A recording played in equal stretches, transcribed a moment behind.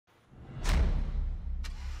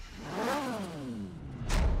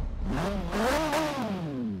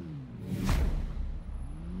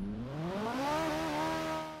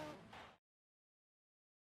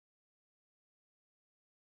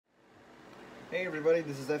Hey everybody,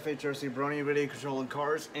 this is FHRC Brony Radio Controlling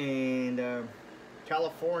Cars, and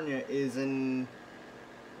California is in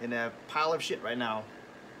a pile of shit right now.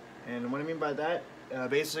 And what I mean by that,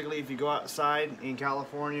 basically if you go outside in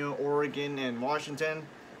California, Oregon, and Washington, it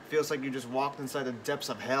feels like you just walked inside the depths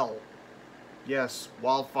of hell. Yes,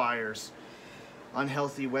 wildfires,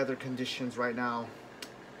 unhealthy weather conditions right now,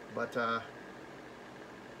 but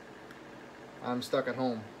I'm stuck at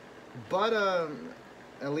home. But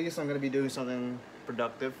at least I'm going to be doing something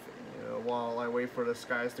productive while I wait for the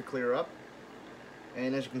skies to clear up.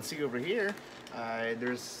 And as you can see over here,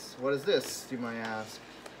 what is this, you might ask?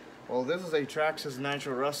 Well, this is a Traxxas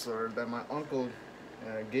Nitro Rustler that my uncle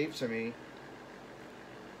gave to me.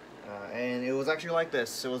 And it was actually like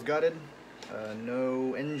this. It was gutted,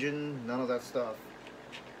 no engine, none of that stuff.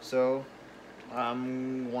 So I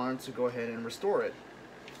wanted to go ahead and restore it.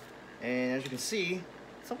 And as you can see,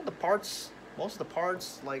 some of the parts, most of the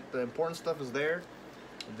parts, like the important stuff, is there.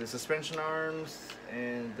 The suspension arms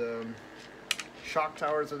and the shock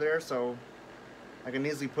towers are there, so I can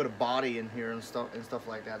easily put a body in here and stuff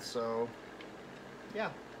like that. So yeah,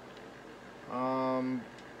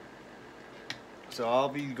 so I'll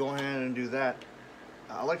be going ahead and do that.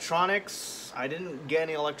 Electronics, I didn't get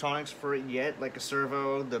any electronics for it yet, like a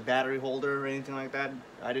servo, the battery holder, or anything like that.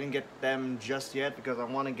 I didn't get them just yet because I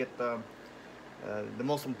want to get the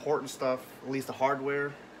most important stuff, at least the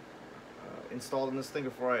hardware, installed in this thing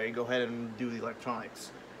before I go ahead and do the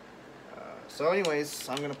electronics. So anyways,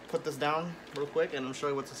 I'm going to put this down real quick and I'll show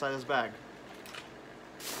you what's inside this bag.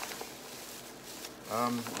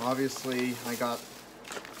 Obviously I got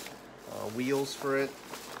wheels for it.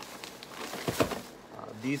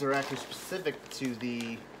 These are actually specific to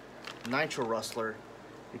the Nitro Rustler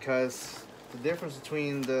because the difference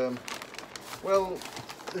between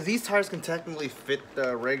these tires can technically fit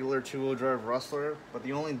the regular two-wheel drive Rustler, but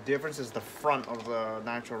the only difference is the front of the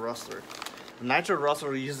Nitro Rustler. The Nitro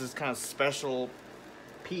Rustler uses this kind of special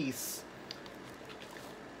piece,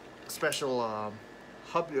 special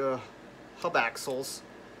hub axles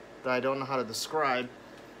that I don't know how to describe.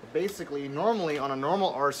 But basically, normally on a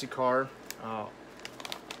normal RC car,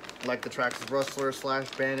 like the Traxxas Rustler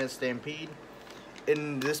 / Bandit Stampede,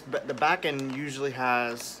 the back end usually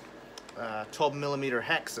has 12mm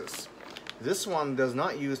hexes. This one does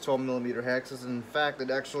not use 12mm hexes. In fact,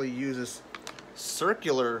 it actually uses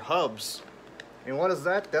circular hubs. And what is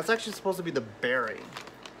that? That's actually supposed to be the bearing.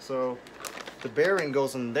 So the bearing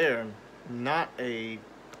goes in there, not a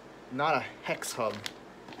hex hub.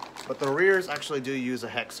 But the rears actually do use a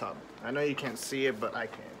hex hub. I know you can't see it, but I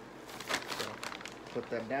can. So put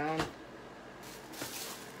that down.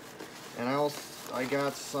 And I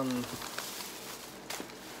got some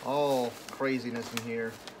all craziness in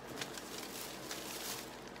here.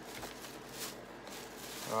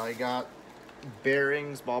 I got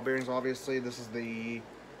bearings, ball bearings, obviously. This is the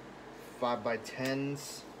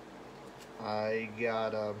 5x10s. I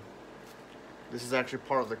got this is actually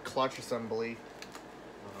part of the clutch assembly.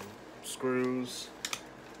 Screws.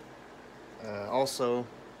 Also,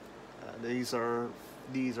 these are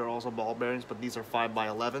also ball bearings, but these are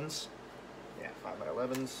 5x11s. Yeah,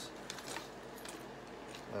 5x11s.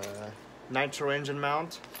 Nitro engine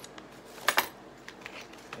mount,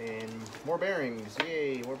 and more bearings.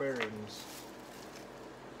 Yay, more bearings.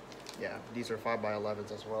 Yeah, these are 5x11s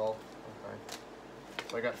as well. Okay,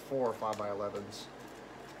 so I got 4 5x11s,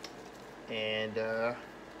 and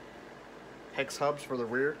hex hubs for the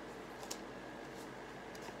rear,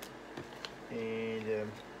 and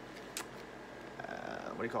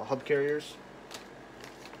what do you call it? Hub carriers,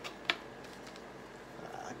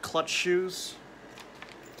 clutch shoes,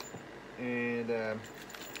 and a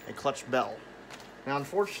clutch bell. Now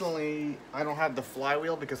unfortunately I don't have the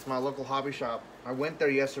flywheel because my local hobby shop, I went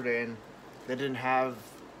there yesterday and they didn't have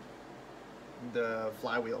the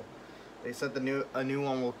flywheel. They said a new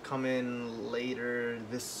one will come in later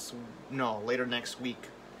next week.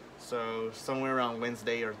 So somewhere around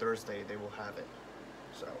Wednesday or Thursday they will have it.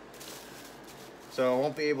 So I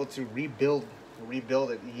won't be able to rebuild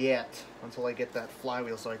it yet until I get that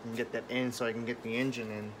flywheel, so I can get that in, so I can get the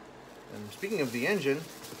engine in. And speaking of the engine,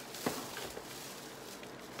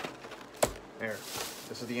 there,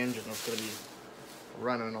 this is the engine that's going to be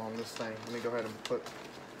running on this thing. Let me go ahead and put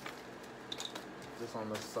this on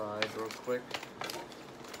the side real quick.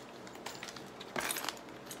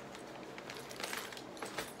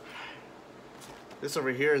 This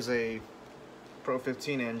over here is a Pro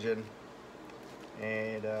 15 engine,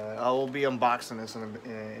 and I will be unboxing this in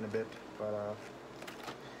a bit, but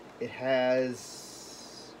it has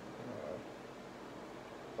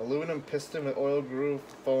aluminum piston with oil groove,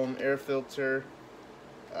 foam air filter.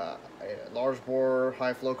 a large bore,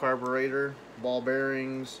 high flow carburetor, ball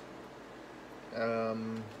bearings,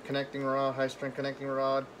 connecting rod, high strength connecting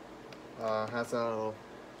rod. Has a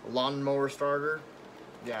lawnmower starter.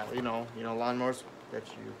 Yeah, you know lawnmowers that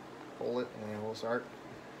you pull it and it will start.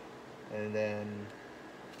 And then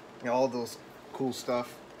all those cool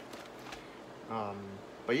stuff.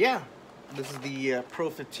 But yeah, this is the Pro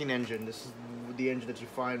 15 engine. This is the engine that you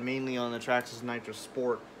find mainly on the Traxxas Nitro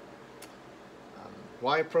Sport.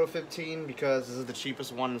 Why Pro 15? Because this is the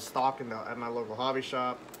cheapest one in stock at my local hobby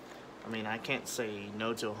shop. I mean, I can't say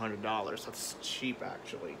no to $100. That's cheap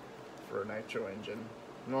actually for a nitro engine.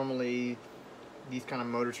 Normally, these kind of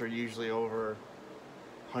motors are usually over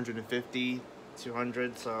 150,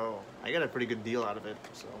 200, so I got a pretty good deal out of it.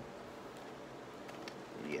 So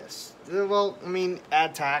yes, well, I mean,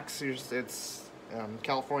 add tax. It's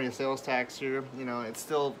California sales tax here. You know, it's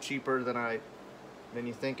still cheaper than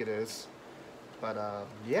you think it is. But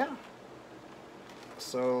yeah.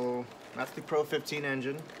 So that's the Pro 15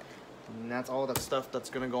 engine, and that's all that stuff that's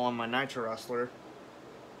gonna go on my Nitro Rustler.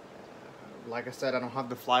 Like I said, I don't have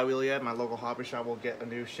the flywheel yet. My local hobby shop will get a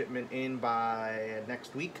new shipment in by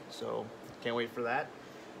next week, so can't wait for that.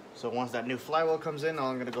 So once that new flywheel comes in,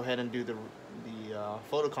 I'm gonna go ahead and do the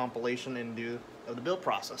photo compilation and do the build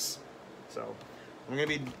process. So I'm gonna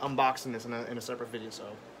be unboxing this in a separate video, so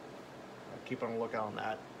keep on the lookout on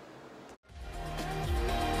that.